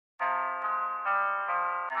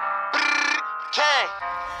Gang!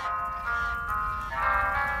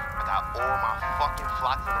 I got all my fucking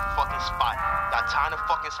flocks in the fucking spot. Got time in the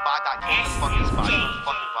fucking spot, got game in the fucking spot. You know the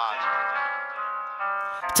fucking vibes.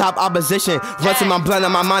 Top opposition, run to my blunt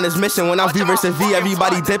and my mind is missing. When I'm V versus V,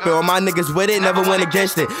 everybody dipping. All my niggas with it, never went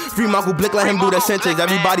against it. Free Michael Blick, let him do the sentence.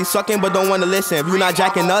 Everybody sucking but don't wanna listen. If you not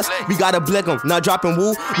jacking us, we gotta blick them. Not dropping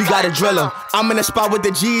woo, we gotta drill them. I'm in the spot with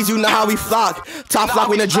the G's, you know how we flock. Top flock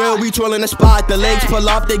with the drill, we twirling the spot. The legs pull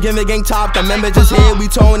up, they give the gang top. The members just here, we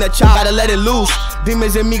towing the chop. Gotta let it loose.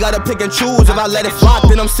 Demons in me gotta pick and choose. If I let it flock,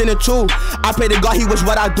 then I'm sinning too. I pray to God he was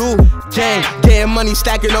what I do. Gang, getting money,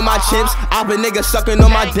 stacking on my chips. I been niggas sucking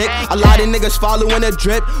on my dick. A lot of niggas following the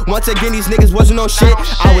drip. Once again, these niggas wasn't no shit.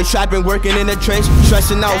 I was trapping, working in the trench,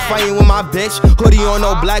 stressing out, fighting with my bitch. Hoodie on,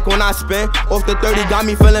 no black when I spin. Off the 30 got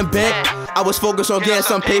me feeling bent. I was focused on getting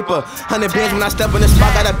some paper. 100 bands when I step in the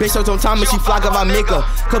spot. Got a bitch on time and she flock if I make her.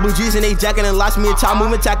 Couple G's and they jacking and lost me a time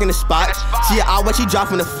moving, attacking the spot. See ya out when she drop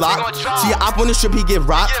from the flock. See ya op on the strip, he get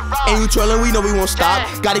rocked. And you trolling, we know we won't stop.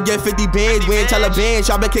 Gotta get 50 bands, we ain't Taliban.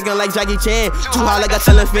 Y'all been kicking like Jackie Chan. Too hard like a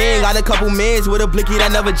selling fan. Got a couple mans with a blicky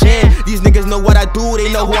that never jam. These niggas know what I do,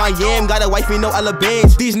 they know who I am. Got a wife, we know Ella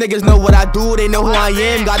bands. These niggas know what I do, they know who I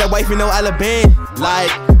am. Got a wife, we know Ella band.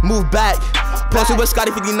 Like, move back. Posted with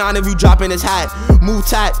Scotty 59 if you dropping his hat. Move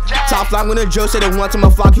tat. Top flock when the Joe said it want to my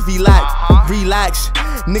flock if he lack. Relax.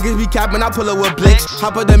 Niggas be capping, I pull up with blicks.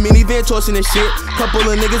 Hop up the minivan, tossing the shit. Couple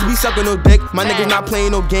of niggas be sucking no dick. My niggas not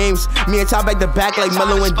playing no games. Me and Top back to back like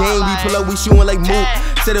Mellow and Dane. We pull up, we shooting like Moot.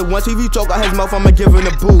 Said it once, if you talk out his mouth, I'ma give him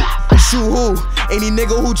a boot. Shoot who? Any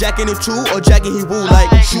nigga who jacking the true or jacking he woo.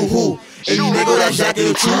 Like, shoot who? Any nigga that jacking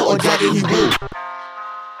the true or jacking he woo.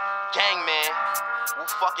 Gang man, woo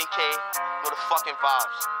fucking K, know the fucking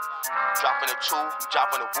vibes. Dropping the two,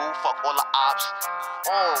 dropping the woo, fuck all the ops.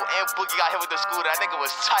 Oh, and Boogie got hit with the scooter. That nigga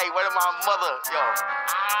was tight. Where did my mother? Yo.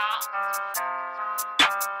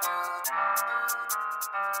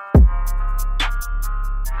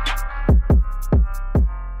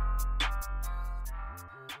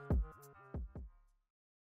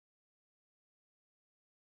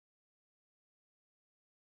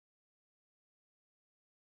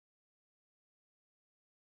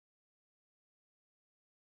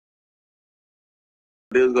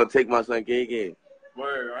 They was gonna take my son gay game.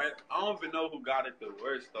 Word, right? I don't even know who got it the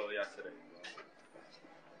worst though yesterday.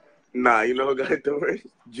 Nah, you know who got it the worst?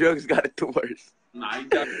 Jugs got it the worst. Nah, he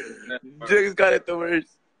got it. Jugs got it the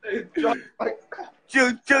worst. Jug.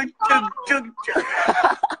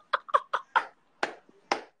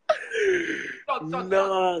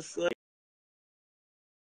 Nah, son.